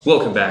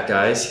Welcome back,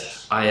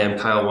 guys. I am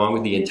Kyle Wong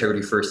with the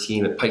Integrity First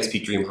team at Pikes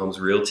Peak Dream Homes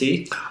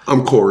Realty.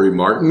 I'm Corey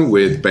Martin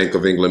with Bank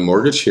of England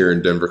Mortgage here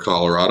in Denver,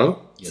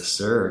 Colorado. Yes,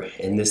 sir.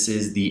 And this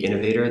is the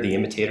innovator, the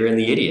imitator, and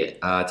the idiot.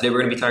 Today we're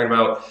going to be talking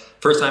about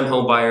first-time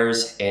home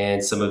buyers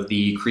and some of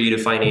the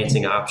creative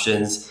financing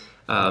options,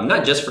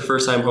 not just for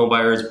first-time home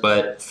buyers,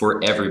 but for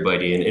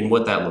everybody and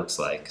what that looks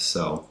like.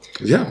 So,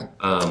 right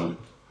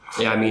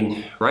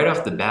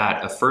off the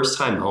bat, a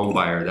first-time home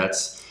buyer,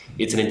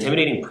 it's an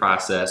intimidating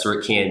process, or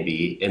it can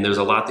be, and there's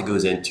a lot that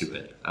goes into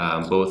it,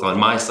 both on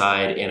my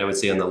side and I would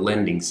say on the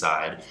lending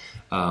side.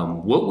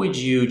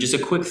 Just a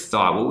quick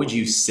thought, what would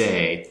you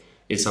say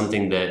is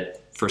something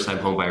that first-time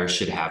home buyers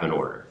should have in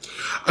order?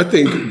 I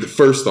think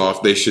first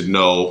off, they should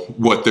know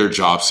what their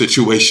job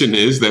situation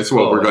is. That's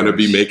what we're going to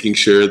be making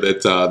sure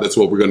that that's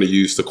what we're going to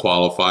use to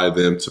qualify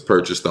them to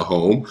purchase the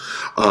home.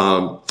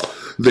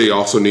 They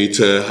also need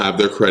to have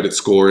their credit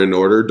score in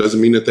order.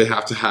 Doesn't mean that they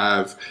have to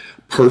have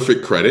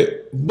perfect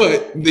credit,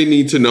 but they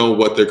need to know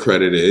what their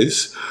credit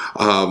is.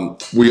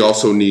 We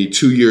also need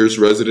 2 years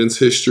residence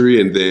history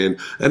and then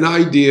an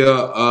idea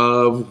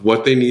of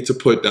what they need to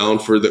put down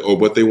or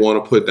what they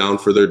want to put down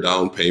for their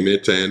down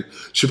payment, and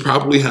should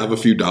probably have a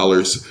few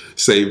dollars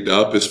saved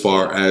up as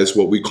far as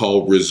what we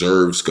call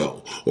reserves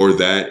go, or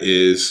that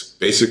is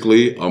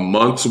basically a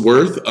month's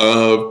worth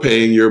of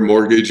paying your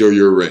mortgage or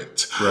your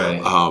rent.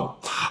 Right.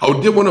 I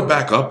did want to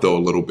back up though a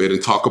little bit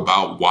and talk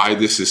about why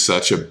this is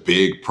such a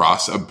big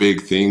process, a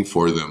big thing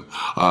for them,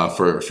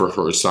 for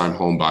first-time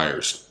home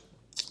buyers.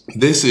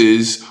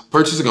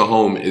 Purchasing a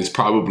home is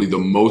probably the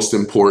most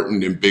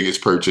important and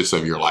biggest purchase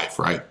of your life,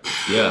 right?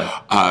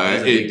 Yeah,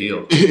 it's a big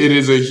deal. It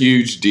is a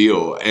huge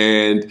deal,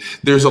 and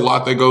there's a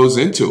lot that goes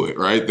into it,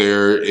 right?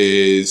 There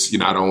is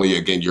not only,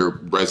 again, your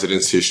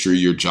residence history,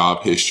 your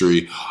job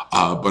history,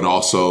 but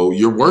also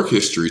your work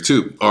history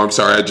too. Oh, I'm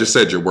sorry, I just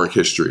said your work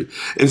history.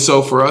 And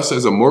so for us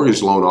as a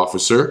mortgage loan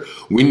officer,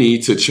 we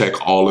need to check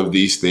all of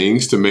these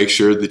things to make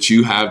sure that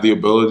you have the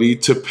ability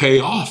to pay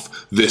off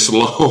this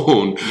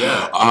loan,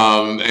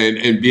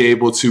 and be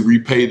able to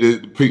repay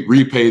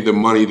the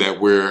money that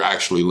we're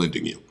actually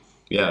lending you.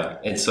 Yeah,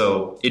 and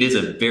so it is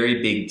a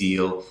very big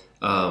deal.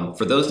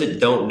 For those that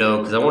don't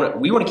know, because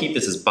we want to keep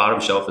this as bottom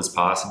shelf as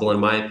possible,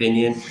 in my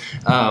opinion.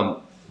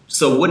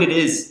 So what it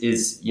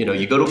is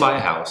you go to buy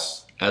a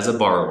house as a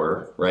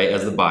borrower, right,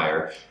 as the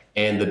buyer,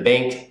 and the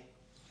bank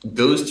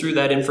goes through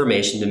that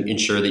information to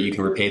ensure that you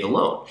can repay the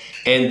loan.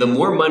 And the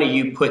more money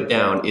you put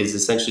down is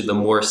essentially the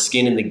more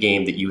skin in the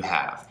game that you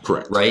have.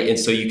 Correct. Right? And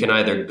so you can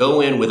either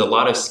go in with a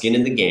lot of skin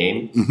in the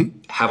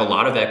game, have a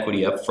lot of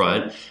equity up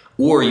front,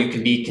 or you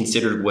can be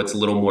considered what's a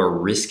little more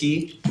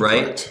risky,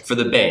 right, Correct, for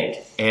the bank.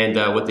 And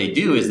what they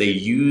do is they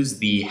use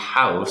the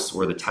house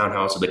or the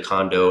townhouse or the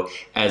condo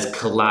as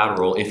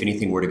collateral if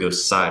anything were to go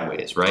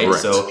sideways, right?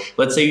 Correct. So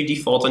let's say you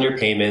default on your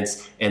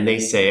payments and they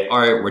say, all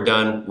right, we're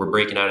done. We're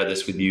breaking out of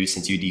this with you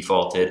since you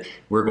defaulted.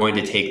 We're going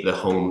to take the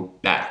home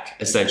back,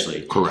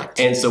 essentially. Correct.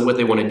 And so what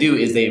they want to do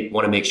is they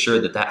want to make sure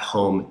that that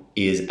home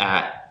is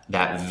at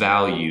that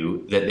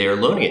value that they're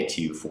loaning it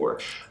to you for.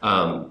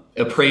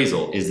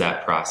 Appraisal is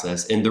that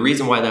process. And the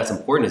reason why that's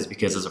important is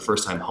because as a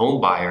first-time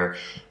home buyer,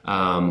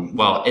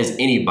 as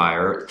any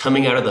buyer,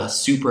 coming out of the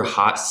super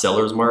hot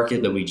seller's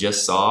market that we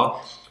just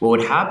saw, what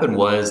would happen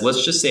was,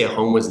 let's just say a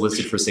home was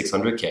listed for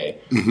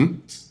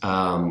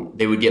 $600K.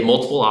 They would get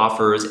multiple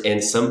offers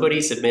and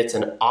somebody submits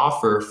an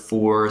offer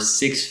for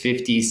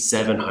 $650,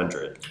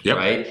 $700,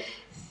 right?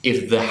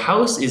 If the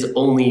house is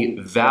only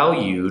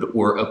valued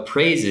or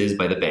appraises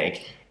by the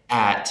bank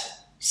at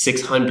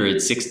 $600,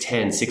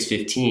 $610,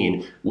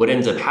 $615, what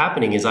ends up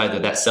happening is either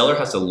that seller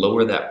has to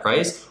lower that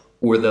price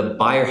or the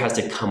buyer has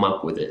to come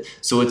up with it.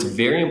 So it's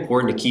very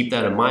important to keep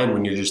that in mind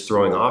when you're just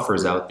throwing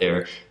offers out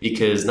there,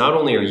 because not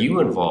only are you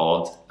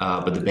involved,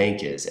 but the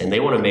bank is, and they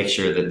want to make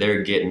sure that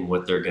they're getting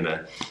what they're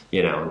gonna,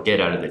 get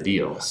out of the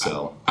deal.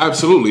 So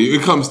absolutely,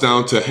 it comes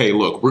down to, hey,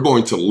 look, we're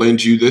going to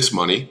lend you this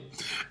money.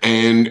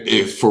 And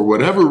if for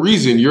whatever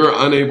reason you're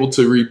unable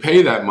to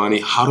repay that money,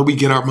 how do we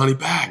get our money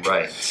back?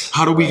 Right.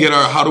 How do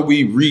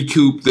we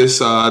recoup this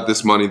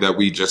money that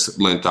we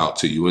just lent out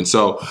to you? And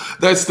so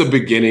that's the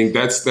beginning.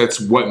 That's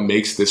what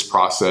makes this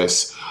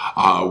process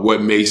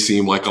what may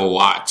seem like a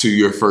lot to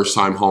your first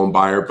time home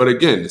buyer. But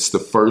again, it's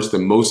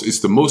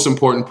the most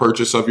important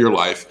purchase of your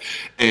life.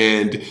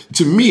 And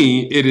to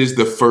me, it is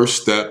the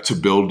first step to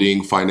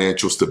building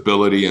financial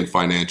stability and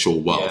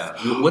financial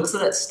wealth. Yeah. What's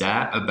that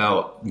stat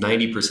about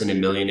 90% of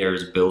millionaires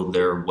build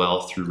their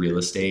wealth through real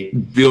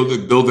estate?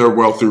 Build their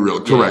wealth through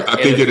real. Correct. Yeah.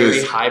 I think it is. A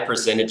very high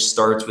percentage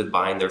starts with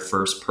buying their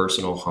first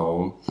personal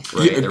home.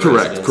 Right? Yeah,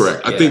 correct.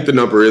 Yeah. I think the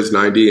number is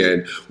 90.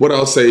 And what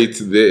I'll say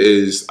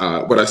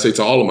what I say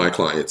to all of my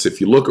clients,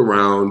 if you look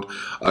around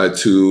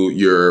to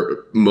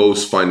your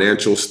most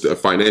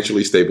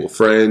financially stable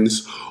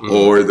friends,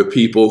 or the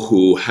people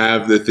who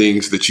have the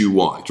things that you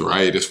want,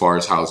 right, as far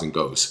as housing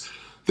goes,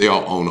 they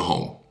all own a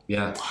home.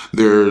 Yeah.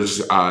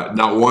 There's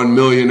not one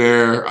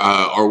millionaire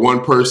or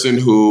one person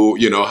who,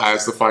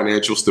 has the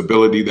financial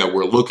stability that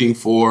we're looking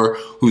for,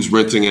 who's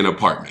renting an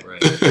apartment.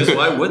 Right. Because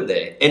why would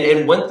they?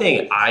 And one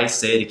thing I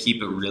say to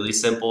keep it really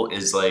simple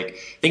is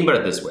think about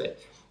it this way.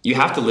 You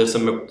have to live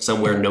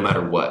somewhere no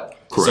matter what.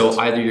 Correct. So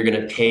either you're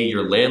going to pay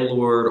your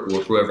landlord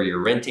or whoever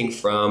you're renting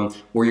from,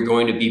 or you're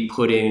going to be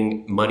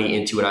putting money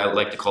into what I would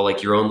like to call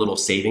your own little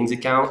savings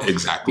account.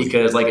 Exactly.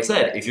 Because like I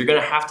said, if you're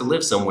going to have to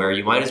live somewhere,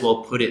 you might as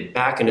well put it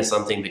back into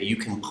something that you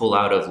can pull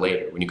out of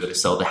later when you go to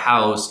sell the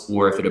house,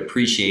 or if it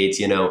appreciates,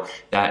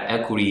 that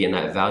equity and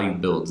that value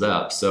builds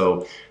up.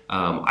 So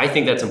I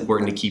think that's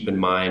important to keep in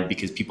mind,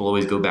 because people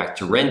always go back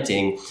to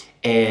renting.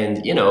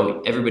 And,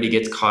 everybody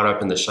gets caught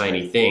up in the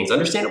shiny things.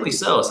 Understandably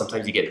so.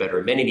 Sometimes you get better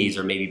amenities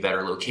or maybe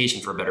better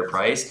location for a better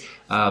price.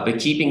 But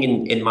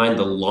keeping in mind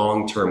the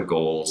long-term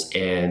goals,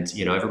 and,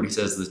 everybody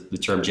says the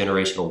term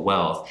generational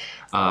wealth.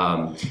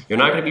 You're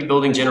not going to be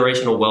building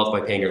generational wealth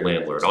by paying your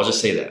landlord. I'll just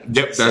say that.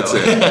 Yep,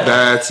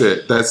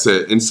 that's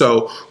it. And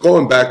so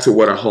going back to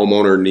what a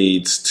homeowner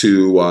needs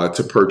to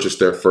purchase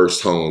their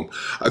first home,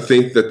 I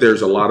think that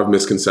there's a lot of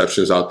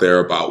misconceptions out there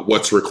about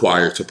what's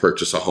required to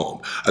purchase a home.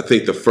 I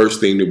think the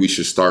first thing that we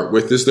should start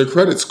with is their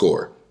credit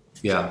score.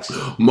 Yeah.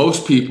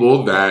 Most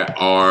people that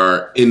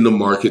are in the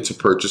market to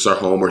purchase a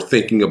home or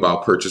thinking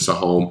about purchase a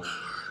home,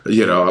 a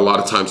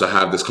lot of times I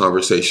have this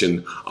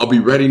conversation, I'll be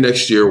ready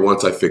next year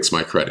once I fix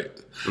my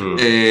credit.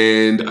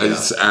 And I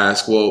just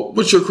ask, well,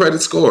 what's your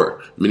credit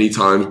score? Many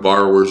times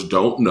borrowers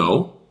don't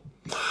know.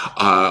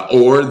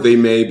 Or they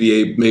may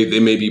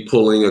be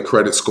pulling a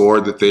credit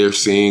score that they are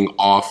seeing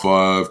off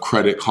of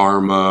Credit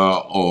Karma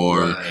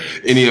or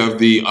any of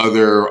the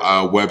other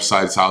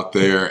websites out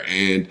there.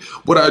 And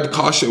what I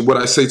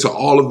say to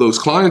all of those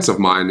clients of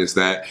mine is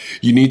that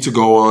you need to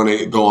go on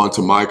to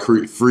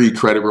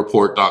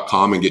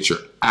myfreecreditreport.com and get your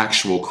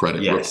actual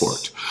credit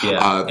report.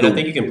 Yeah. And I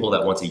think you can pull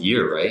that once a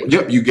year, right?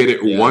 Yep, you get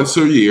it once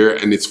a year,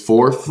 and it's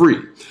for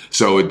free.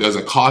 So it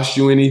doesn't cost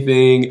you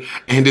anything.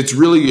 And it's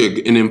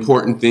really an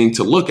important thing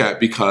to look at,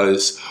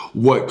 because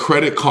what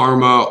Credit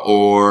Karma,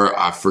 or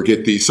I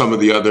forget some of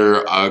the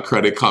other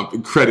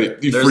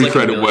free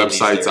credit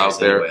websites out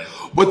there. Anyway.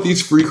 What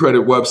these free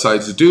credit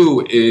websites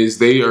do is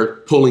they are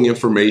pulling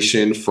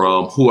information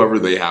from whoever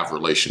they have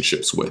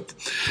relationships with.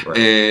 Right.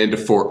 And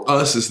for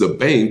us as the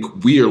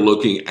bank, we are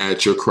looking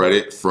at your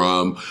credit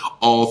from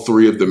all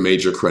three of the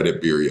major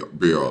credit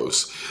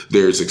bureaus.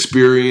 There's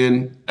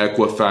Experian,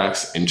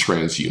 Equifax, and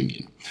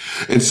TransUnion.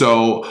 And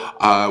so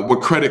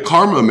what Credit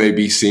Karma may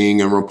be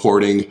seeing and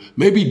reporting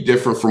may be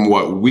different from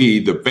what we,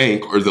 the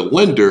bank or the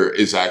lender,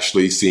 is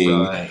actually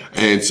seeing. Right.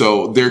 And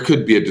so there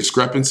could be a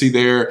discrepancy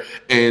there,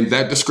 and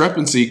that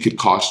discrepancy could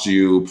cost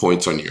you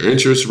points on your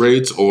interest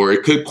rates, or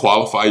it could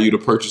qualify you to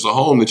purchase a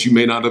home that you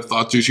may not have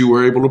thought that you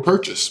were able to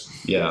purchase.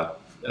 Yeah.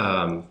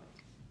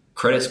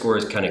 Credit score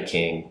is kind of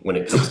king when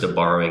it comes to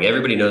borrowing.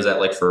 Everybody knows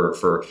that,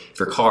 for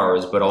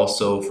cars, but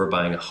also for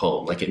buying a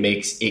home.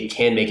 It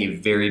can make a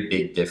very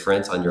big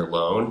difference on your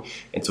loan,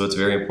 and so it's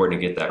very important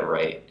to get that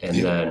right.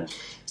 And then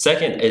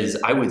second is,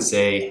 I would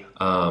say,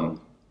 what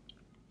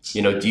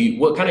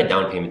kind of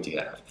down payment do you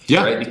have?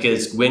 Yeah. Right.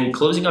 Because when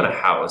closing on a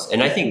house,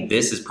 and I think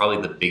this is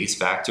probably the biggest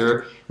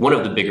factor, one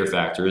of the bigger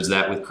factors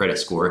that with credit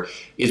score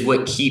is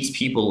what keeps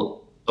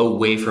people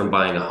away from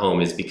buying a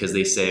home, is because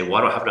they say, well,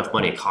 I don't have enough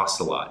money. It costs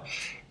a lot.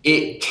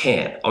 It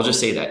can. I'll just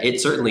say that. It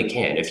certainly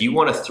can. If you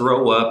want to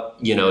throw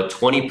up,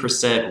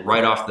 20%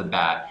 right off the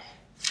bat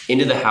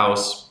into the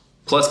house,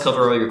 plus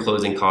cover all your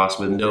closing costs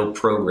with no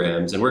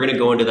programs, and we're going to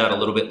go into that a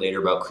little bit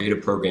later about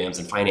creative programs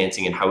and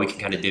financing and how we can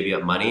kind of divvy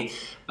up money.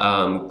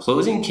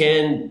 Closing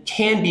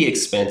can be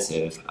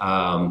expensive.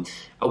 What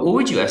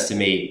would you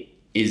estimate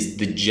is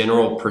the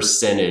general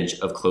percentage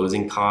of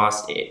closing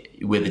costs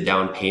with a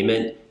down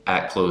payment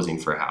at closing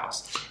for a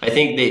house? I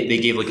think they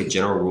gave a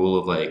general rule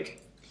of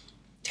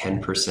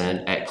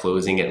 10% at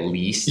closing at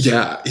least.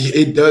 Yeah,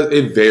 it does.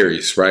 It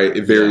varies, right?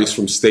 It varies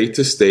from state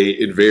to state.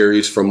 It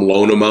varies from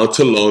loan amount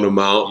to loan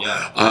amount.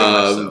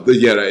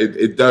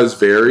 It does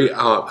vary.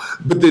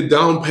 But the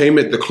down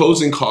payment, the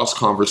closing cost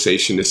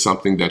conversation is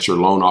something that your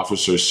loan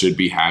officer should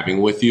be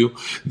having with you.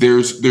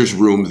 There's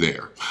room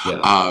there.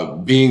 Yeah.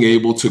 Being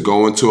able to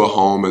go into a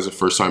home as a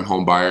first-time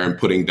home buyer and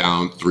putting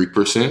down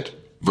 3%.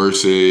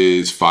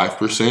 Versus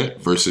 5%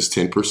 versus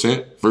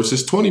 10%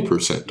 versus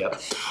 20%.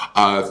 Yep.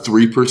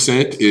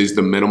 3% is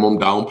the minimum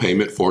down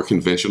payment for a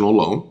conventional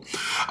loan.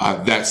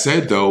 That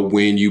said, though,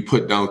 when you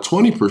put down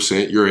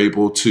 20%, you're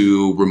able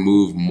to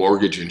remove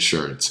mortgage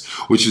insurance,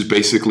 which is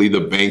basically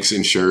the bank's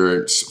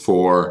insurance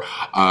for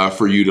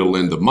you to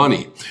lend the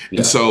money.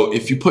 Yeah. And so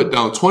if you put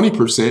down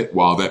 20%,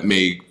 while that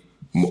may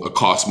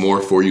cost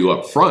more for you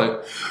up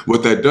front.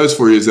 What that does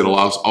for you is it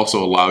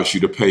also allows you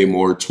to pay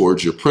more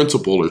towards your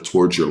principal or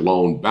towards your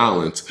loan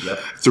balance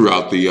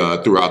throughout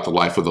the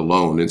life of the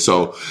loan. And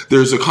so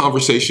there's a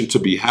conversation to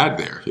be had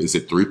there. Is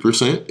it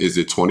 3%? Is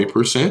it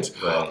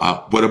 20%?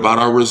 Right. What about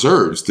our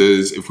reserves?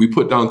 If we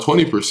put down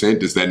 20%,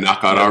 does that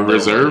knock out our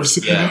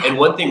reserves? Yeah. And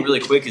one thing really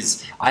quick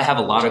is I have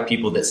a lot of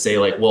people that say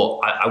like, well,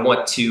 I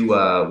want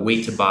to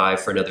wait to buy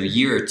for another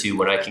year or two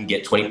when I can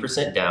get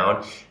 20%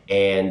 down.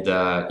 And,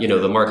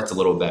 the market's a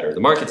little better. The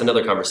market's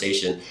another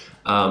conversation.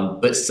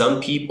 But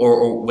some people,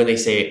 or when they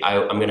say,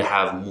 I'm going to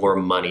have more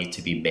money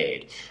to be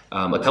made,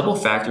 a couple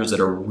of factors that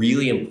are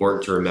really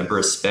important to remember,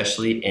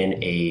 especially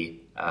in a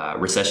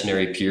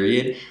recessionary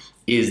period,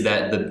 is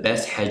that the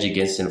best hedge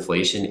against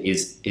inflation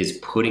is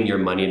putting your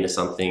money into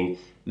something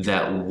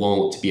that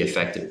won't be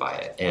affected by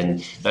it.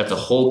 And that's a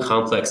whole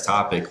complex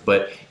topic.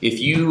 But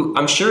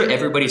I'm sure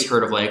everybody's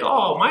heard of like,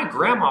 oh, my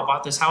grandma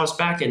bought this house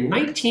back in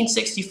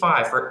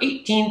 1965 for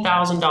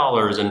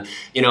 $18,000.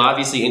 And,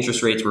 obviously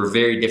interest rates were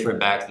very different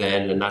back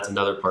then. And that's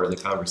another part of the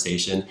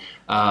conversation.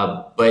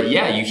 But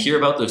yeah, you hear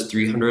about those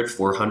 $300,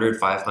 $400,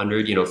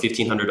 $500,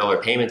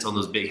 $1,500 payments on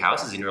those big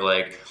houses. And you're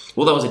like,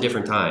 well, that was a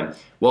different time.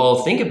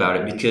 Well, think about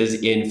it, because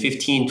in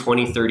 15,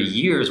 20, 30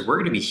 years, we're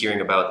going to be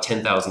hearing about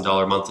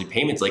 $10,000 monthly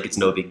payments like it's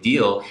no big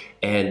deal.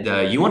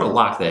 And you want to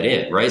lock that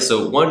in, right?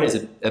 So one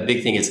is a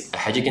big thing is a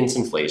hedge against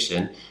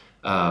inflation.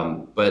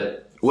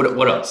 But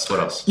what else? What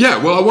else?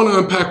 Yeah, well, I want to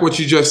unpack what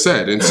you just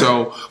said. And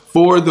so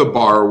for the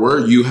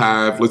borrower, you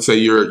have, let's say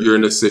you're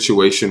in a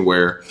situation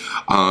where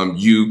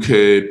you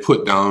could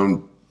put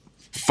down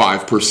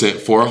 5%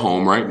 for a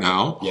home right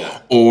now. Yeah.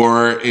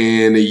 Or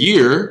in a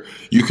year,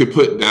 you could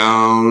put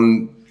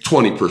down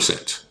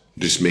 20%.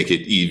 Just make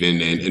it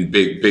even and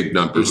big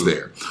numbers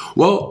there.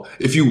 Well,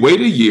 if you wait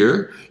a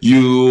year,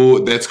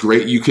 that's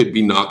great. You could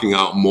be knocking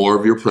out more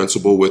of your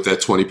principal with that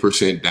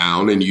 20%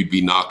 down, and you'd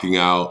be knocking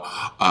out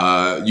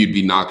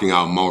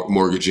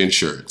mortgage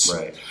insurance.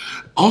 Right.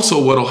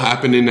 Also, what'll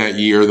happen in that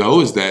year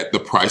though is that the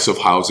price of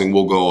housing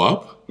will go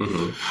up.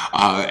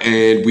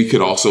 And we could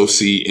also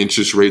see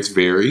interest rates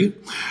vary,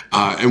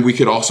 and we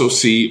could also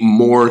see a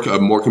more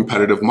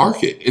competitive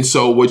market. And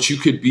so what you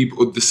could be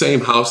with the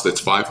same house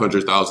that's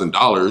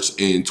 $500,000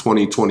 in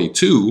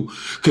 2022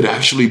 could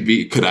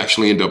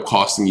actually end up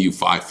costing you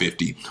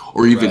 $550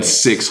 or even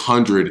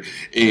 $600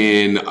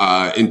 in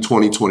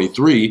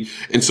 2023.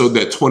 And so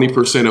that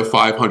 20% of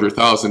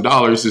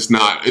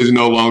 $500,000 is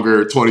no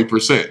longer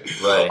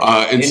 20%.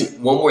 Right. And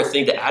one more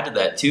thing to add to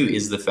that too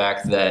is the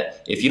fact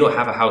that if you don't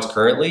have a house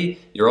currently,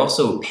 you're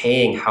also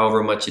paying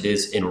however much it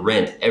is in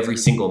rent every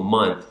single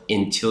month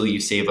until you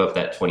save up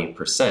that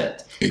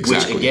 20%.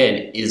 Exactly. Which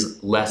again is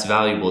less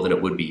valuable than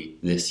it would be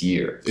this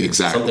year.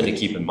 Exactly. Something to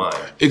keep in mind.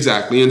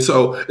 Exactly. And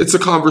so it's a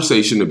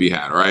conversation to be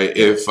had, right?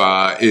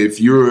 If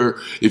you're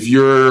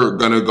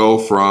gonna go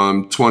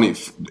from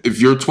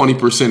if you're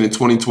 20% in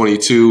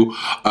 2022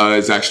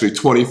 is actually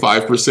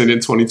 25% in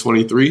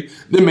 2023,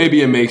 then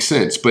maybe it makes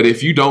sense. But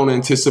if you don't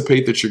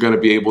anticipate that you're going to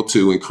be able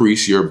to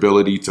increase your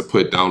ability to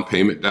put down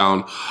payment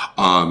down,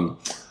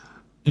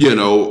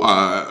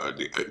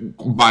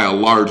 by a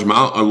large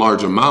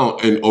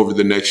amount and over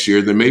the next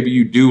year, then maybe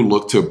you do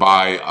look to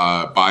buy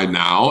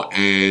now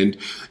and,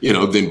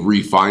 then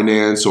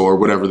refinance or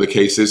whatever the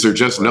case is, or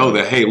just know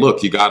that, hey,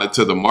 look, you got it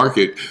to the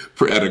market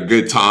at a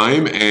good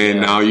time. And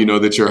now you know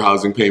that your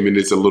housing payment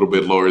is a little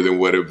bit lower than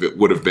what it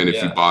would have been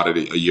if you bought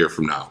it a year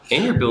from now.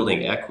 And you're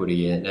building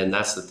equity. And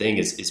that's the thing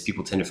is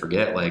people tend to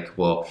forget, like,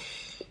 well,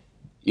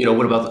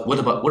 what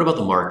about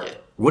the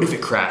market? What if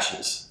it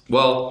crashes?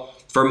 Well,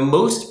 for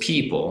most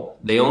people,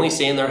 they only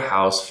stay in their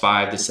house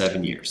 5 to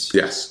 7 years.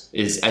 Yes.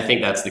 I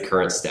think that's the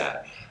current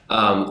stat.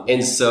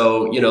 And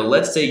so,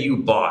 let's say you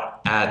bought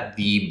at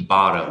the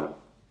bottom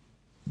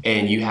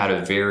and you had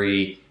a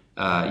very,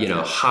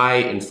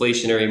 high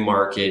inflationary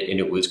market and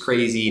it was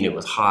crazy and it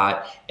was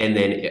hot. And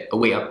then,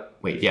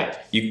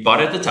 you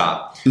bought at the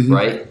top,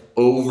 right?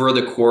 Over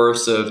the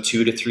course of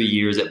 2 to 3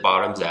 years, it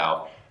bottoms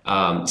out.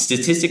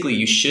 Statistically,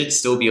 you should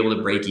still be able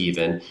to break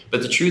even.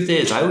 But the truth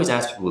is, I always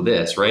ask people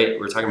this, right? We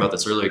were talking about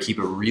this earlier, keep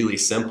it really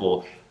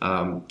simple.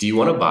 Do you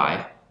want to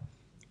buy?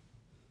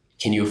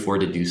 Can you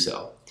afford to do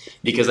so?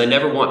 Because I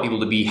never want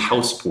people to be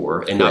house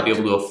poor and not be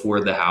able to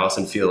afford the house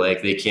and feel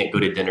like they can't go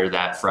to dinner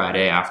that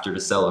Friday after to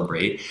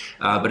celebrate.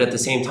 But at the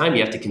same time,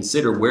 you have to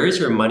consider, where is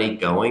your money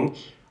going?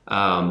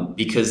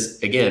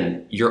 Because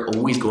again, you're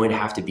always going to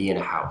have to be in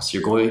a house.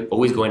 You're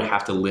always going to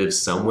have to live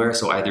somewhere.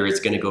 So either it's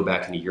going to go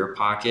back into your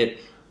pocket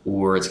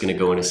or it's going to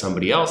go into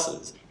somebody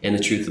else's. And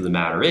the truth of the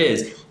matter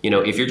is,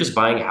 if you're just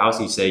buying a house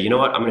and you say, you know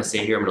what, I'm going to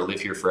stay here, I'm going to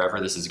live here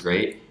forever, this is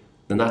great,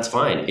 then that's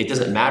fine. It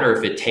doesn't matter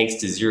if it tanks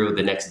to zero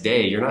the next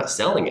day, you're not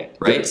selling it,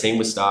 right? Same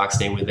with stocks,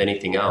 same with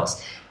anything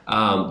else.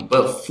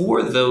 But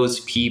for those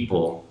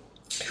people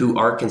who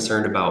are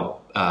concerned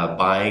about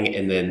buying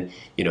and then,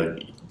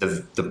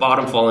 the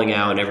bottom falling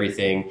out and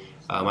everything,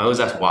 I always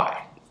ask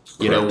why.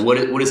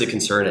 What is a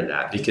concern in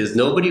that? Because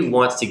nobody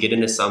wants to get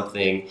into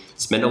something,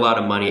 spend a lot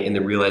of money, and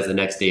then realize the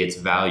next day it's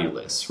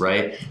valueless,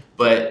 right?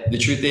 But the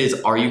truth is,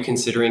 are you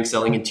considering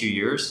selling in 2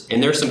 years?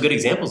 And there are some good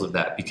examples of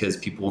that because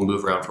people will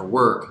move around for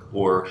work,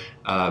 or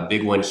a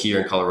big one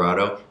here in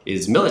Colorado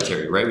is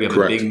military, right? We have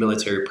Correct. a big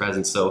military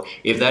presence. So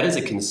if that is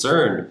a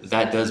concern,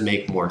 that does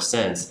make more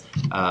sense.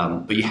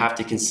 But you have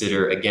to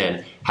consider,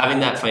 again, having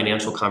that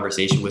financial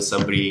conversation with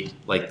somebody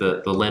like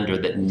the lender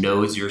that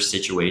knows your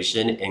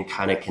situation and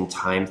kind of can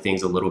time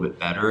things a little bit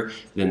better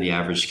than the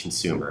average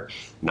consumer.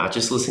 Not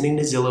just listening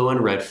to Zillow and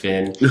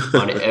Redfin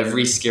on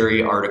every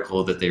scary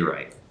article that they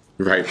write.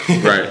 Right.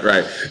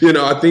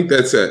 I think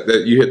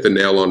that you hit the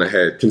nail on the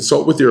head.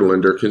 Consult with your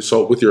lender,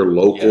 consult with your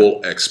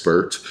local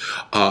expert.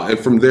 And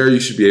from there, you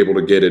should be able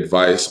to get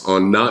advice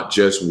on not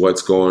just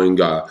what's going,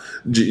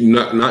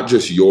 not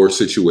just your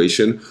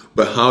situation,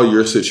 but how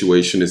your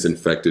situation is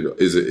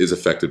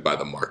affected by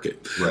the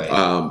market. Right.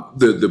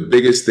 The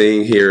biggest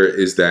thing here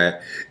is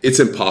that it's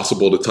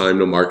impossible to time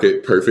the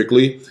market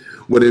perfectly.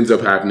 What ends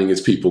up happening is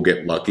people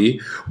get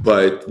lucky,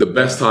 but the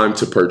best time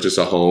to purchase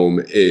a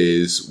home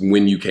is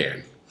when you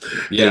can.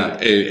 Yeah.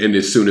 And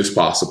as soon as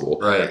possible.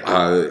 Right.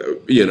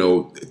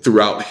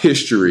 Throughout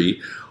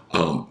history,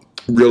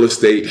 real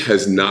estate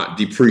has not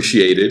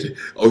depreciated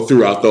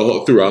throughout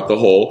the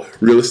whole.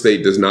 Real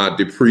estate does not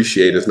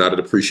depreciate. It's not a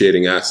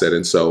depreciating asset.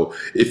 And so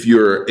if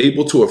you're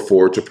able to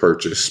afford to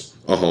purchase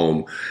a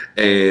home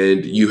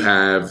and you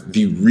have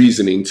the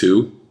reasoning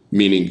to,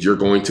 meaning you're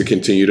going to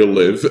continue to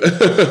live,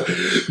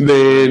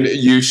 then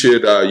you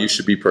should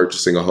be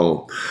purchasing a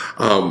home.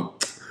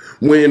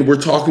 When we're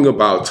talking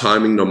about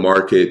timing the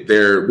market,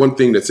 one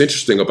thing that's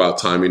interesting about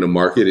timing the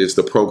market is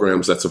the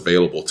programs that's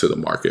available to the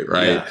market,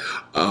 right?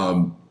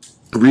 Yeah.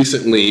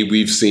 Recently,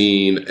 we've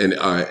seen an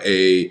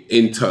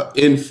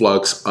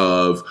influx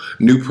of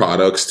new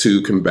products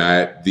to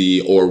combat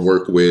or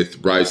work with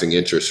rising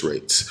interest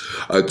rates.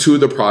 Two of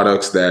the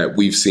products that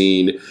we've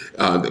seen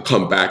that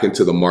come back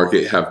into the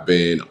market have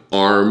been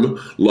ARM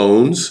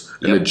loans,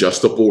 an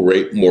adjustable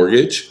rate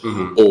mortgage,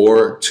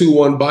 or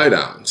 2-1 buy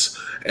downs.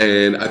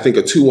 And I think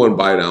a 2-1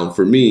 buy down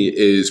for me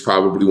is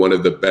probably one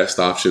of the best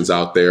options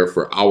out there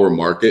for our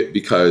market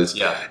because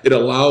it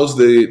allows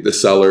the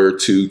seller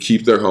to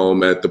keep their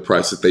home at the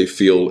price that they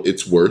feel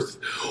it's worth,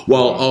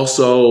 while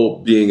also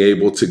being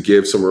able to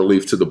give some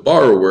relief to the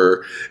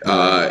borrower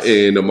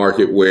in a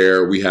market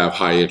where we have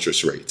high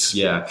interest rates.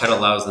 Yeah, kind of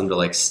allows them to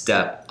like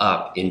step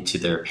up into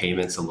their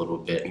payments a little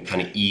bit and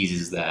kind of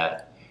eases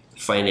that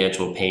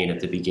financial pain at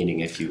the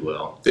beginning, if you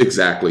will.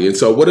 Exactly. And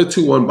so what a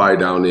 2-1 buy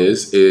down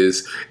is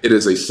it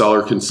is a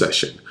seller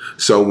concession.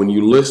 So when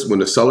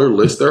the seller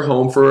lists their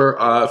home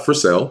for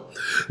sale,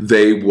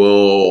 they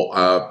will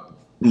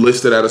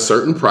list it at a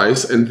certain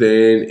price. And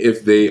then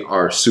if they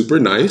are super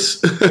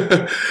nice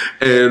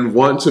and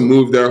want to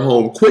move their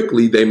home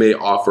quickly, they may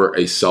offer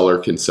a seller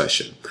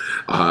concession.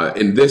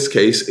 In this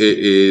case, it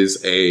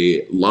is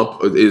a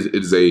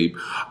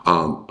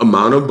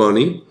amount of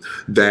money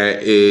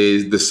that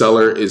the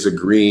seller is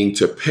agreeing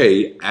to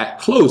pay at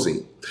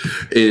closing.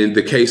 In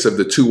the case of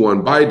the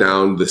 2-1 buy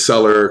down, the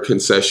seller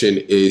concession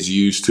is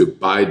used to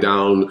buy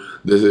down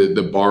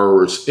the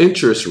borrower's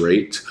interest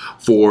rate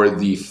for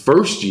the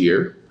first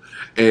year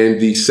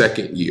and the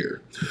second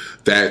year.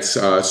 That's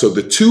so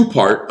the two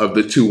part of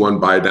the 2-1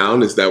 buy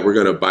down is that we're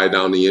going to buy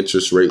down the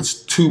interest rates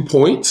 2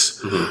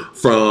 points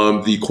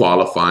from the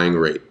qualifying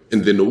rate.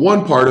 And then the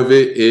one part of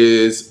it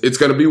is it's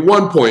going to be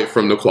 1 point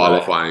from the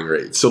qualifying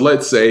rate. So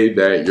let's say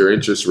that your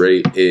interest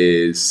rate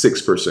is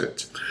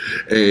 6%,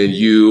 and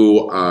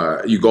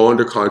you go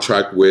under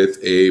contract with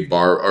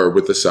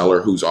with a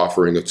seller who's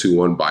offering a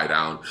 2-1 buy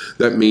down.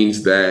 That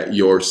means that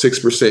your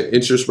 6%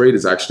 interest rate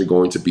is actually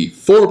going to be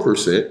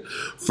 4%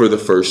 for the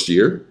first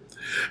year,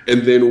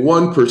 and then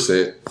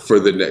 1% for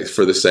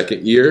the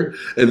second year,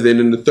 and then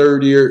in the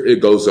third year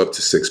it goes up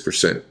to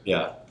 6%.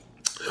 Yeah.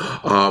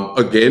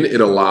 Again, it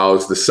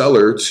allows the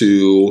seller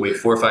to wait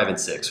 4, 5, and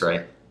 6,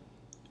 right?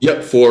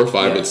 Yep, 4,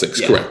 5, and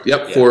 6. Correct.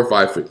 Yep, 4 or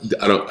 5.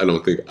 I don't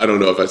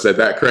know if I said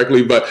that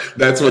correctly, but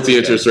that's what the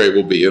interest rate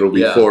will be. It'll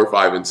be 4,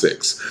 5, and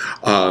 6.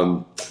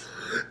 In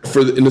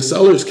the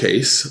seller's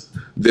case,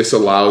 this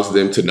allows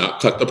them to not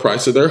cut the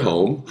price of their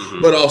home,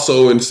 but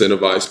also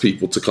incentivize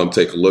people to come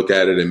take a look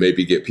at it and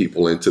maybe get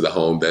people into the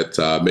home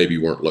that maybe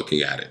weren't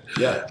looking at it.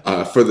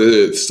 Yeah. For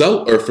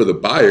the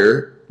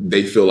buyer,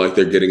 they feel like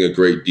they're getting a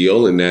great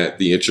deal and that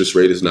the interest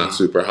rate is not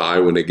super high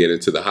when they get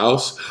into the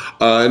house,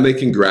 and they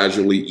can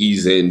gradually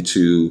ease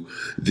into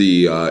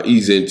the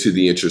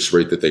interest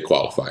rate that they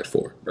qualified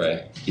for.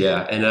 Right.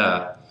 Yeah, and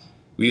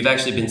we've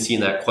actually been seeing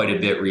that quite a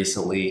bit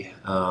recently.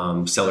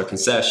 Seller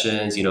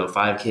concessions,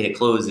 5K at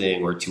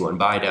closing or 2-1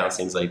 buy downs,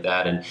 things like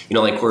that. And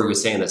like Corey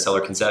was saying, that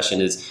seller concession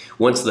is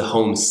once the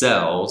home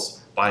sells,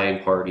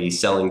 buying party,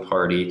 selling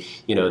party,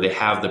 they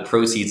have the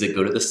proceeds that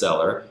go to the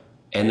seller.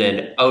 And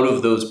then out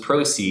of those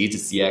proceeds,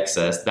 it's the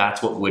excess.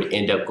 That's what would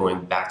end up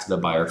going back to the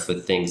buyer for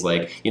things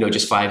like,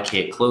 just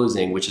 5K at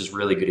closing, which is a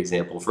really good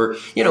example for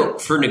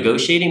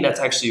negotiating.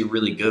 That's actually a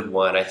really good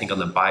one. I think on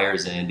the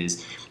buyer's end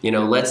is,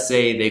 let's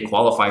say they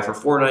qualify for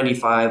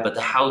 $495, but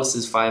the house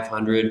is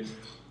 $500.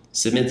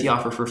 Submit the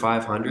offer for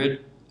 $500.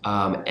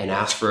 and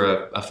ask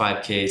for a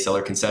 5K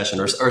seller concession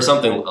or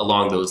something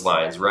along those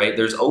lines, right?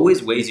 There's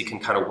always ways you can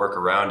kind of work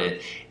around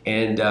it.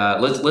 And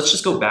let's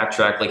just go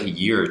backtrack like a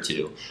year or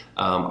two.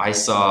 I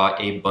saw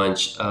a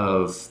bunch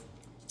of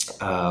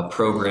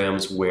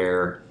programs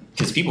where,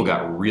 because people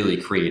got really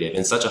creative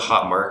in such a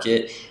hot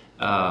market,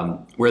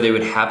 where they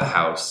would have a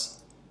house,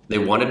 they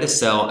wanted to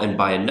sell and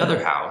buy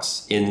another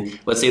house in,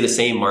 let's say, the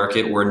same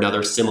market or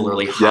another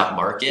similarly hot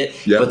market,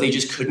 but they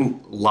just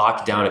couldn't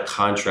lock down a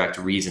contract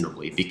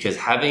reasonably, because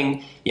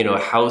having, a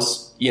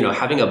house,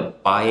 having a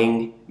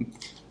buying,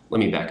 let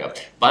me back up.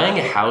 Buying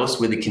a house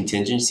with a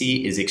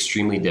contingency is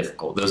extremely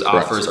difficult. Those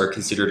offers are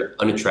considered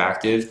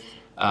unattractive.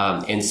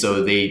 And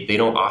so they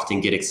don't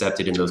often get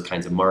accepted in those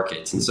kinds of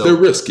markets. And so they're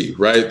risky,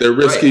 right? They're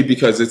risky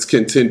because it's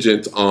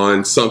contingent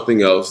on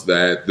something else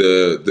that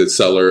the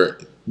seller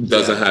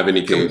doesn't have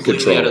any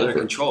control out of their over.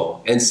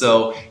 Control. And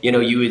so,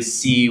 you would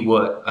see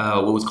what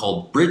was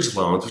called bridge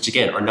loans, which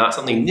again are not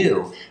something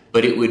new,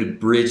 but it would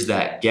bridge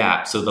that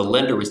gap. So the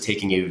lender was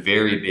taking a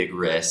very big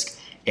risk.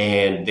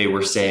 And they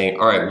were saying,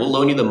 all right, we'll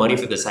loan you the money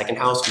for the second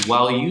house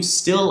while you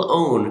still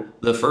own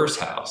the first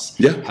house.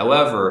 Yeah.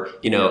 However,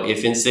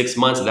 if in 6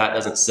 months that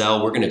doesn't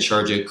sell, we're going to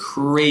charge a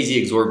crazy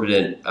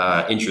exorbitant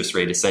interest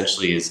rate,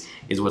 essentially is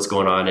what's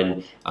going on.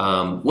 And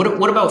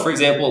what about, for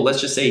example, let's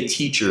just say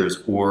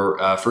teachers or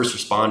first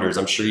responders?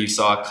 I'm sure you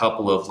saw a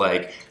couple of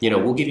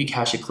we'll give you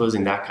cash at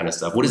closing, that kind of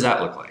stuff. What does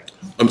that look like?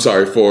 I'm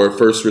sorry, for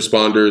first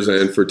responders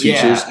and for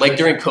teachers? Yeah, like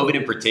during COVID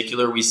in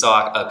particular, we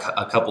saw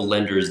a couple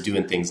lenders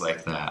doing things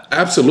like that.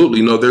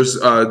 Absolutely. No,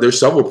 there's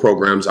several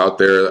programs out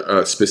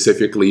there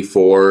specifically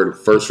for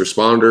first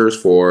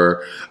responders,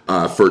 for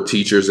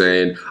teachers,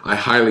 and I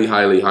highly,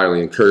 highly,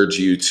 highly encourage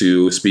you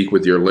to speak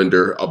with your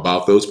lender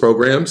about those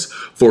programs.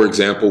 For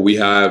example, we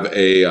have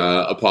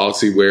a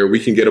policy where we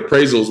can get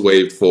appraisals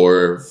waived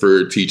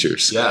for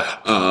teachers. Yeah.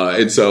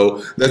 And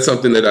so that's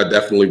something that I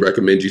definitely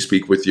recommend you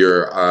speak with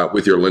your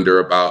lender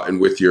about, and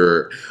with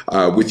your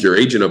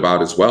agent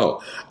about as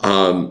well.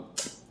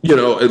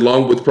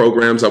 Along with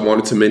programs, I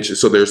wanted to mention.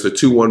 So there's the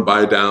 2-1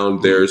 buy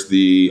down. There's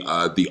the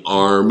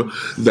ARM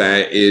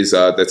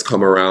that's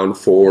come around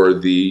for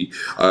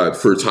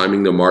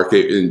timing the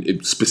market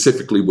and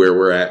specifically where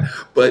we're at.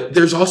 But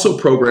there's also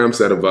programs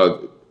that have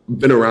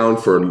been around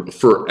for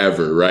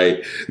forever,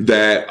 right?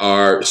 That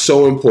are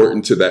so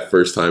important to that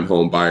first time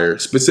home buyer,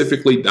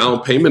 specifically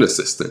down payment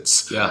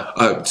assistance.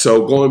 Yeah.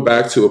 So going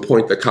back to a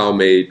point that Kyle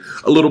made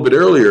a little bit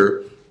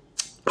earlier,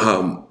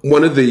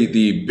 one of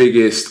the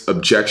biggest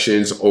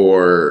objections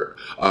or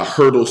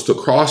hurdles to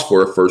cross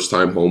for a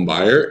first-time home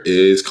buyer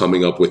is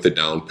coming up with a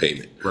down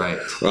payment. Right.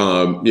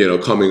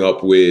 Coming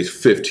up with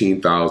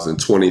 $15,000,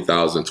 $20,000,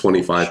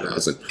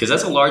 $25,000. Because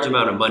that's a large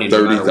amount of money,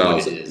 no matter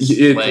what it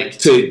is.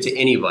 To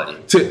anybody.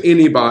 To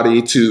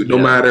anybody, no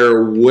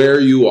matter where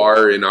you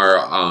are in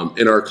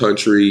our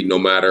country, no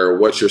matter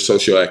what your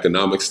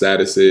socioeconomic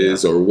status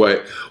is or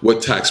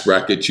what tax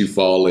bracket you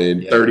fall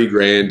in,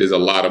 $30,000 is a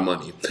lot of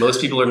money.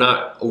 Most people are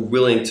not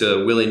willing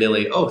to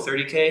willy-nilly,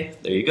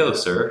 $30K? There you go,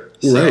 sir.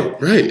 So,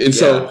 right. And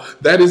so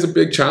that is a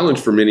big challenge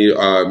for many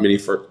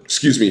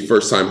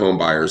first-time home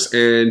buyers.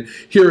 And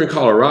here in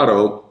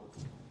Colorado,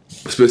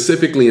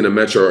 specifically in the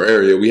metro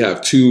area, we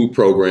have 2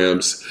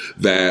 programs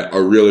that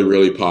are really,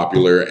 really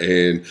popular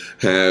and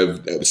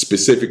have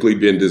specifically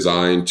been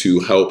designed to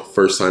help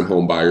first-time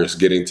home buyers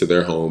get into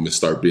their home and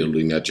start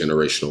building that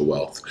generational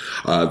wealth.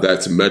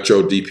 That's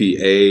Metro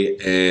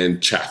DPA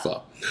and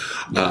CHFA.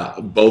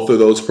 Both of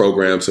those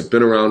programs have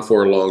been around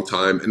for a long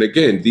time. And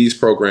again, these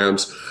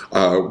programs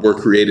were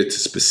created to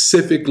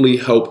specifically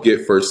help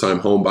get first-time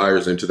home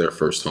buyers into their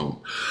first home.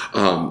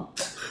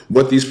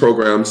 What these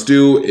programs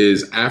do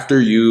is, after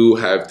you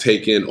have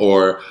taken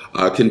or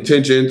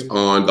contingent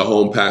on the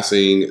home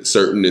passing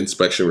certain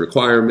inspection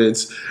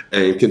requirements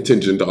and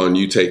contingent on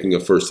you taking a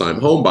first-time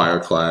home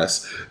buyer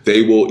class,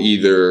 they will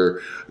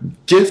either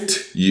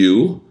gift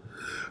you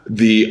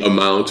the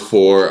amount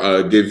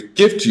for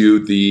gift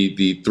you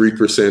the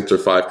 3% or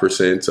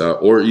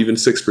 5% or even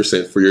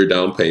 6% for your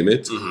down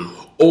payment,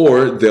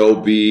 or there'll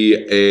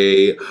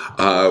be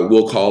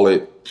we'll call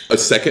it a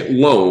second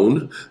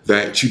loan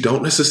that you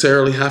don't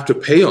necessarily have to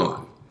pay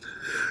on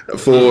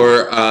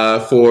for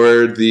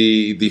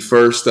the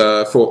first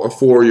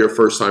for your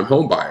first time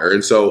home buyer.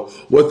 And so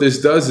what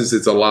this does is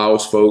it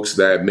allows folks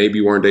that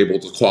maybe weren't able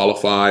to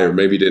qualify or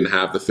maybe didn't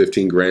have the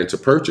 $15,000 to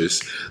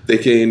purchase, they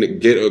can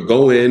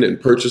go in and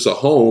purchase a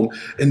home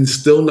and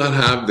still not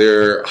have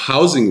their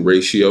housing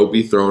ratio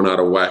be thrown out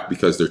of whack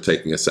because they're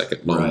taking a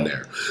second loan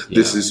there. Yeah.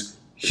 This is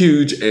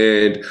huge,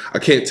 and I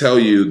can't tell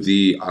you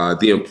the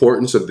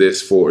importance of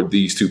this for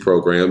these 2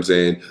 programs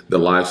and the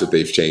lives that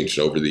they've changed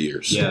over the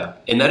years. Yeah,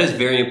 and that is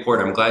very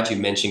important. I'm glad you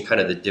mentioned kind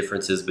of the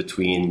differences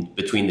between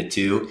the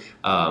 2,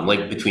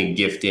 like between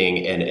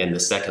gifting and the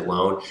second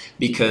loan,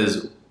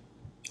 because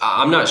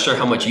I'm not sure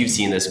how much you've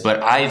seen this,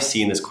 but I've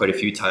seen this quite a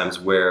few times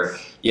where,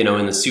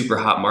 in the super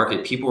hot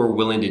market, people are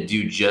willing to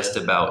do just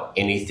about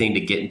anything to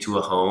get into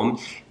a home.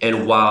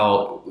 And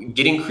while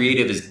getting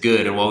creative is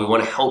good, and while we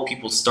want to help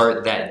people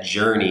start that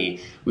journey,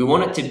 we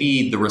want it to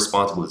be the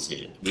responsible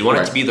decision. We want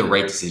it to be the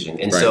right decision.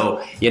 And so,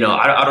 I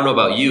don't know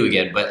about you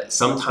again, but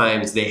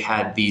sometimes they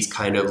had these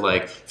kind of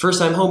like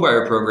first-time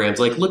homebuyer programs,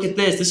 like, look at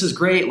this, this is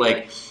great.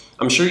 Like,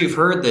 I'm sure you've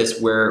heard this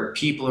where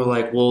people are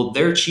like, well,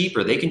 they're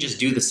cheaper. They can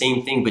just do the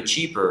same thing, but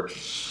cheaper.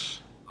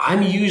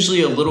 I'm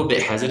usually a little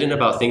bit hesitant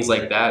about things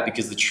like that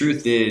because the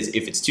truth is,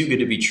 if it's too good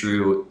to be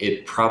true,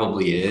 it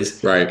probably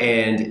is. Right.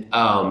 And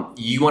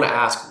you want to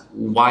ask,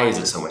 why is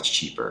it so much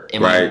cheaper?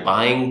 Am I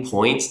buying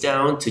points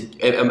down to?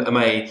 Am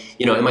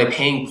I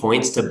paying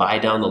points to buy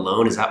down the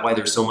loan? Is that why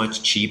they're so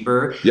much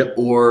cheaper? Yep.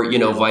 Or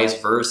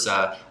vice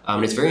versa.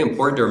 And it's very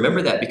important to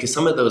remember that because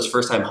some of those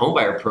first-time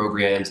homebuyer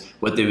programs,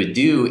 what they would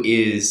do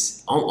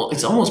is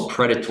it's almost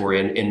predatory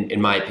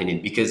in my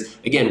opinion. Because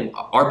again,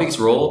 our biggest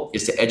role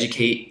is to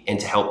educate and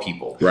to help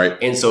people. Right.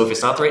 And so if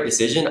it's not the right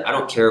decision, I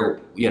don't care.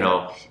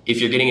 If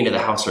you're getting into the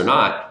house or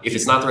not. If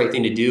it's not the right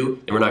thing to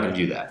do, then we're not going to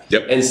do that.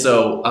 Yep. And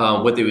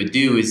so what they would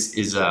do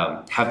is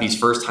have these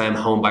first-time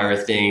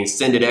homebuyer things,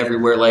 send it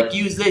everywhere. Like,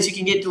 use this, you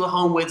can get to a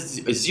home with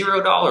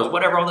 $0,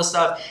 whatever, all this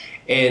stuff.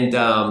 And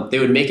they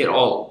would make it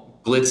all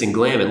glitz and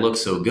glam and look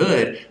so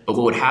good, but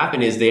what would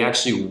happen is they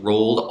actually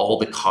rolled all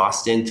the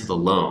cost into the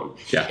loan.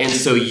 Yeah. And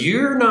so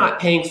you're not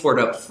paying for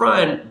it up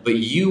front, but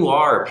you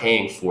are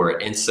paying for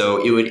it. And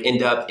so it would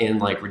end up in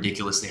like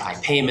ridiculously high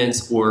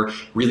payments or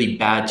really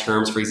bad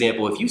terms. For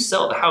example, if you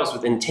sell the house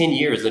within 10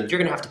 years, then you're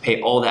going to have to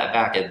pay all that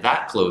back at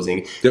that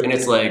closing. Yep. And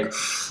it's like,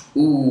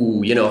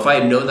 ooh, if I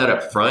know that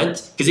up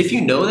front, because if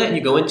you know that and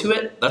you go into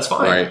it, that's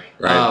fine.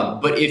 Right.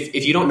 But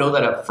if you don't know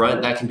that up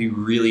front, that can be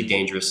really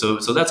dangerous. So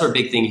that's our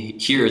big thing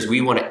here is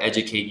we want to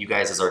educate you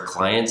guys as our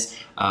clients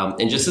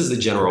and just as the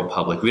general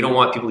public. We don't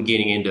want people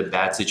getting into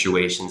bad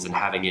situations and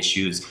having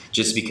issues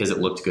just because it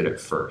looked good at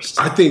first.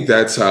 I think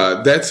that's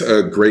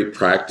a great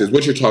practice.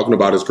 What you're talking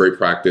about is great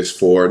practice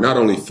for not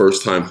only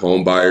first-time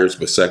home buyers,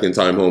 but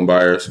second-time home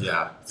buyers,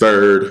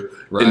 third,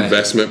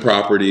 investment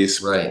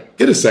properties. Right.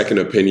 Get a second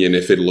opinion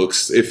if it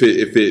looks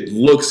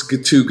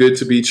too good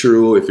to be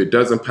true, if it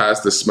doesn't pass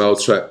the smell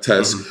test.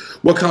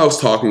 Mm-hmm. What Kyle's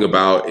talking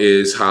about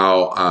is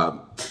how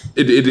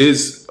it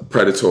is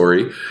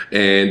predatory,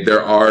 and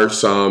there are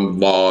some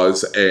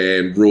laws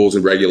and rules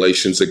and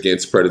regulations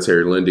against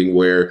predatory lending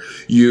where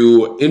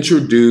you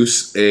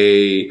introduce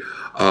a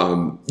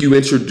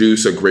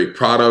great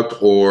product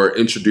or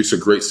introduce a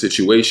great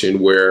situation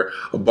where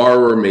a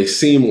borrower may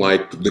seem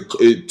like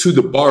to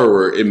the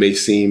borrower it may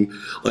seem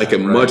like a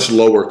much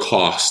lower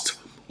cost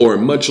or a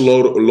much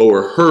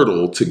lower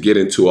hurdle to get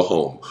into a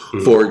home. Mm-hmm.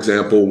 For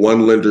example,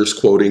 one lender's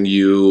quoting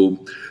you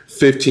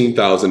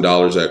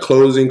 $15,000 at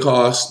closing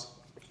cost,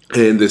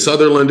 and this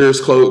other lender is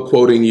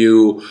quoting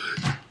you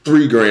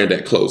 $3,000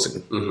 at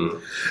closing. Mm-hmm.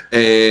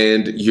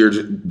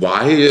 And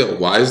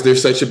why is there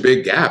such a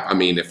big gap? I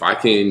mean, if I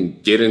can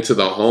get into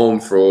the home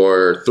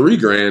for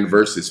 $3,000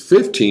 versus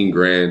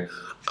 $15,000,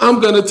 I'm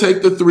going to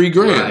take the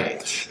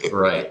 $3,000.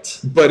 Right.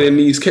 But in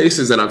these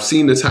cases, and I've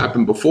seen this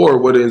happen before,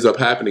 what ends up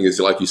happening is,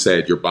 like you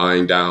said, you're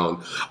buying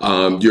down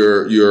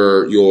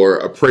your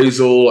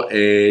appraisal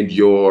and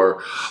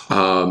your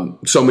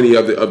so many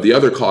of the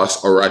other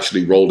costs are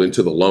actually rolled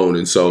into the loan.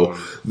 And so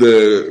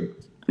the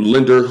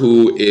lender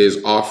who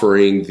is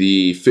offering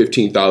the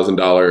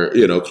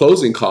 $15,000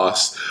 closing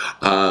costs,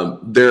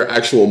 their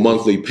actual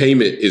monthly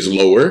payment is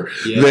lower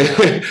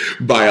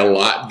by a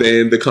lot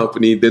than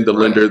the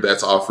lender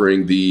that's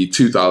offering the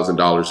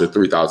 $2,000 or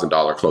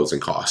 $3,000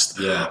 closing cost.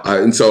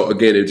 And so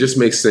again, it just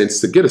makes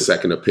sense to get a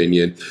second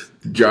opinion.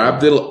 Grab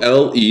the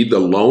LE, the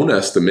loan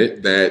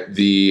estimate that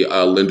the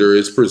lender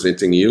is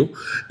presenting you,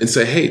 and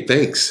say, hey,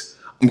 thanks.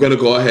 I'm going to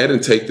go ahead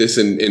and take this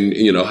and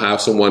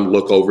have someone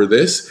look over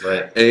this.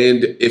 Right.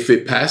 And if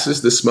it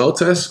passes the smell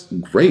test,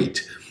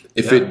 great.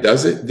 If it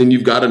doesn't, then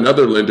you've got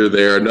another lender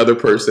there, another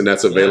person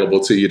that's available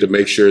to you to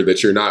make sure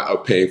that you're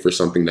not paying for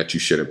something that you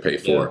shouldn't pay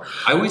for.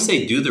 I always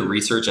say do the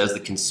research as the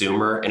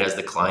consumer and as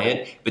the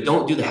client, but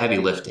don't do the heavy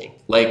lifting.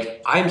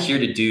 Like, I'm here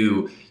to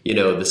do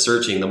the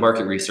searching, the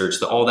market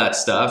research, all that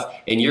stuff,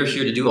 and you're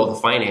here to do all the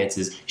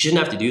finances. You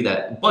shouldn't have to do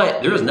that.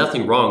 But there is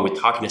nothing wrong with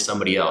talking to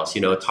somebody else,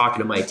 talking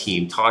to my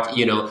team,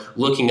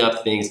 looking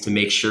up things to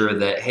make sure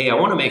that, hey, I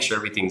want to make sure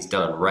everything's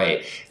done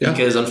right.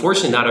 Because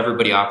unfortunately, not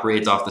everybody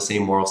operates off the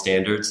same moral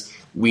standards.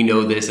 We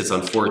know this. It's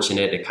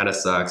unfortunate. It kind of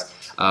sucks.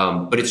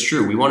 But it's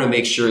true. We want to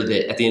make sure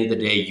that at the end of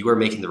the day, you are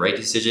making the right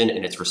decision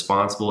and it's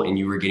responsible and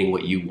you are getting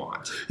what you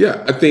want.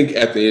 Yeah, I think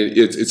at the end,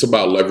 it's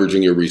about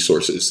leveraging your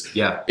resources.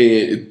 Yeah.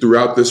 And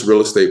throughout this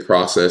real estate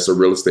process or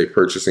real estate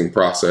purchasing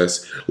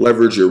process,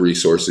 leverage your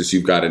resources.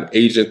 You've got an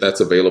agent that's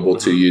available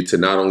to you to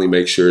not only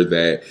make sure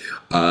that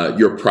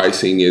your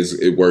pricing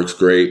it works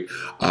great,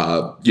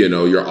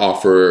 your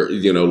offer,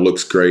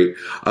 looks great,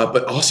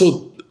 but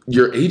also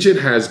your agent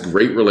has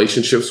great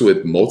relationships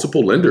with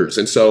multiple lenders.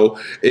 And so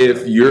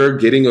if you're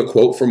getting a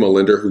quote from a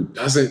lender who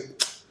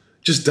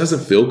just doesn't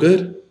feel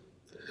good,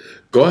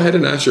 go ahead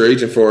and ask your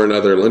agent for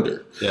another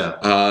lender. Yeah.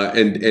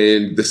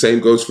 And the same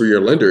goes for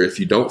your lender. If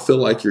you don't feel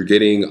like you're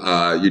getting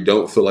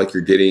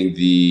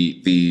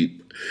the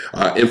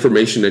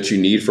information that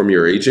you need from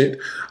your agent,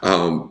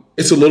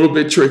 it's a little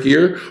bit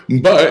trickier,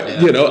 but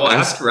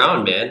ask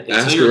around, man.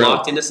 Until you're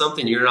locked into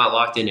something, you're not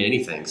locked into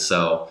anything.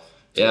 So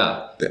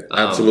yeah,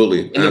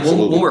 absolutely. And then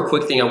one more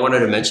quick thing I wanted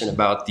to mention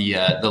about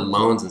the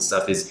loans and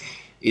stuff is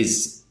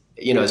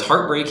as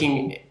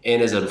heartbreaking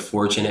and as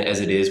unfortunate as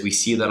it is, we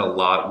see that a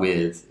lot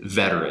with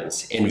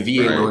veterans and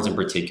VA loans in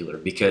particular,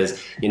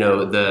 because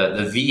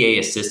the VA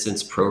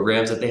assistance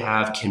programs that they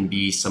have can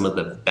be some of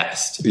the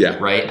best. Yeah.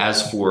 Right.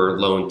 As for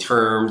loan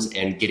terms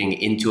and getting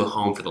into a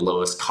home for the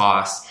lowest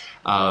cost.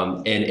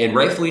 And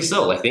rightfully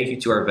so. Like, thank you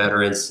to our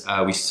veterans.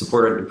 We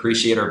support and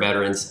appreciate our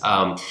veterans.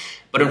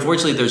 But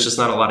unfortunately, there's just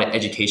not a lot of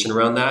education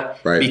around that.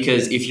 Right.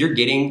 Because if you're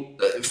getting,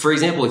 for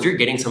example, if you're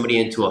getting somebody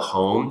into a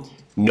home,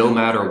 no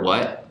matter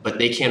what, but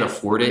they can't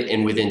afford it,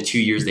 and within 2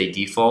 years they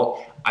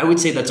default, I would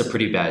say that's a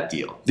pretty bad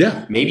deal.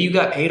 Yeah. Maybe you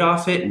got paid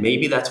off it,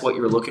 maybe that's what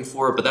you're looking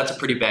for, but that's a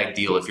pretty bad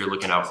deal if you're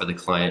looking out for the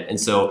client. And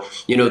so,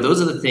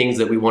 those are the things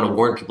that we want to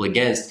warn people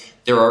against.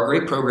 There are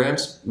great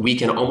programs. We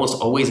can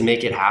almost always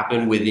make it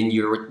happen within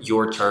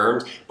your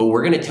terms, but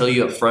we're going to tell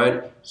you up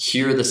front,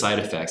 here are the side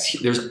effects.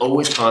 There's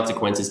always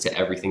consequences to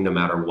everything, no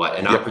matter what,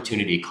 and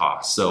opportunity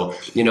cost. So,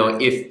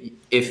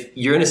 if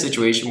you're in a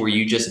situation where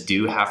you just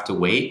do have to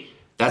wait,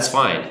 that's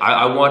fine.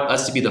 I want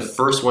us to be the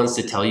first ones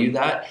to tell you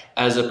that,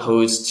 as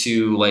opposed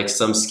to like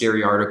some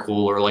scary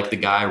article or like the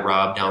guy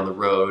Rob down the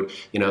road.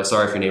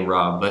 Sorry if your name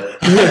Rob,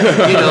 but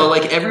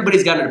like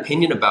everybody's got an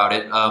opinion about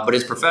it. But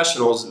as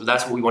professionals,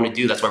 that's what we want to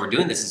do. That's why we're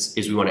doing this.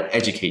 Is we want to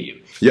educate you.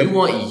 Yep. We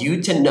want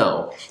you to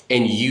know,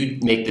 and you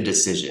make the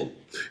decision.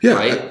 Yeah,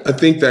 right? I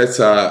think that's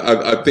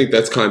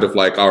kind of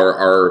like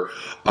our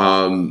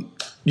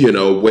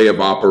way of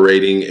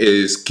operating,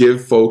 is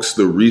give folks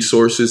the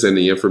resources and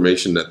the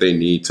information that they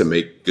need to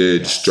make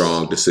good,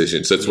 strong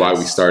decisions. That's why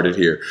we started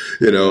here.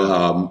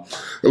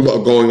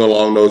 Going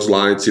along those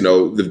lines,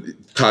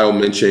 Kyle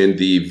mentioned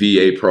the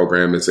VA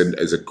program is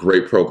a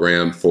great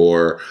program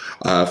for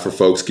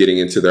folks getting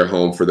into their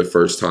home for the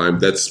first time.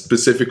 That's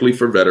specifically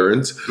for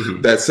veterans.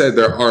 Mm-hmm. That said,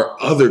 there are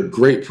other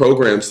great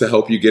programs to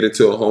help you get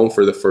into a home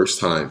for the first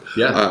time.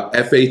 Yeah.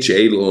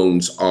 FHA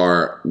loans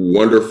are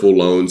wonderful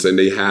loans, and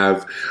they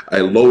have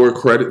a lower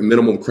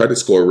minimum credit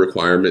score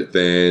requirement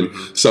than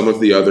some of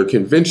the other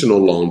conventional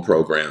loan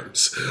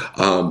programs.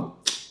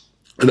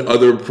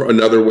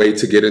 Another way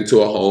to get into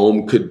a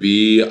home could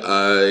be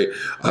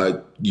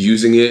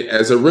using it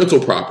as a rental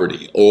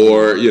property,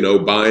 or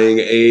buying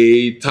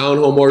a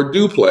townhome or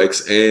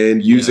duplex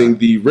and using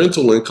the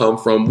rental income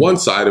from one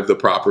side of the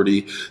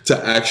property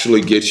to actually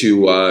get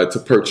you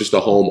to purchase the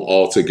home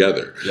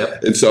altogether.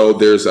 Yep. And so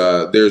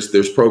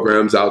there's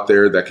programs out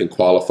there that can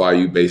qualify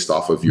you based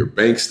off of your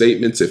bank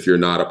statements. If you're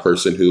not a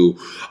person who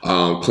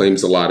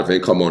claims a lot of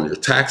income on your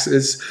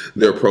taxes,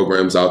 there are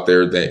programs out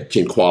there that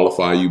can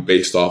qualify you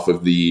based off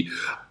of the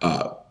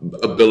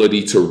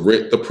ability to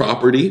rent the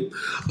property.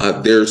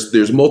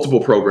 There's multiple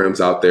programs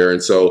out there.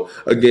 And so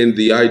again,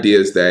 the idea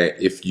is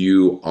that if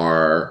you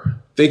are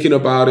thinking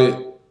about it,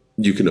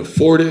 you can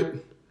afford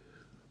it,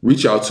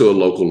 reach out to a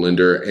local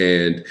lender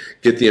and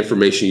get the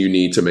information you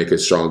need to make a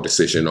strong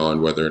decision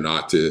on whether or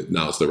not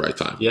now's the right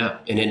time. Yeah.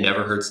 And it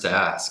never hurts to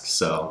ask.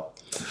 So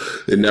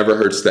it never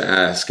hurts to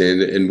ask.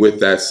 And with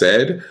that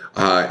said,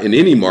 in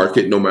any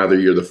market, no matter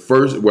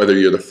whether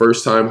you're the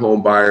first time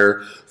home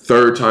buyer,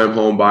 third time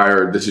home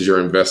buyer, this is your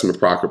investment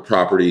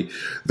property,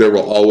 there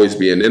will always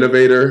be an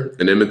innovator,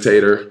 an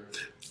imitator,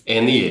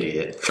 and the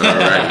idiot. All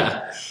right.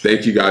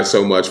 Thank you guys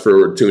so much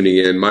for tuning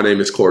in. My name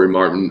is Corey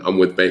Martin. I'm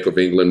with Bank of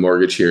England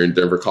Mortgage here in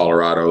Denver,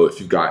 Colorado. If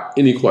you've got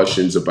any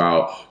questions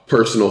about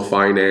personal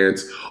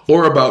finance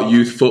or about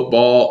youth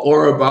football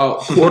or about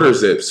quarter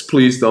zips,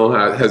 please don't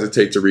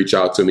hesitate to reach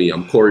out to me.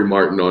 I'm Corey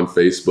Martin on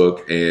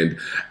Facebook and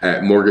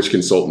at Mortgage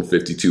Consultant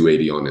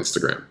 5280 on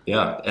Instagram.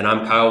 Yeah, and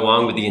I'm Kyle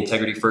Wong with the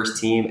Integrity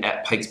First team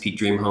at Pikes Peak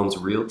Dream Homes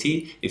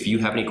Realty. If you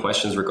have any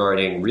questions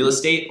regarding real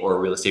estate or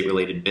real estate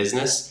related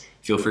business,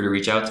 feel free to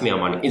reach out to me.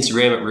 I'm on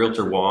Instagram at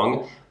Realtor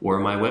Wong, or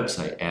my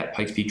website at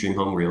Pikes Peak Dream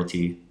Home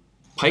Realty,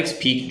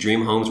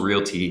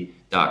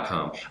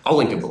 pikespeakdreamhomesrealty.com. I'll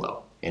link it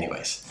below.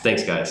 Anyways,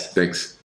 thanks guys. Thanks.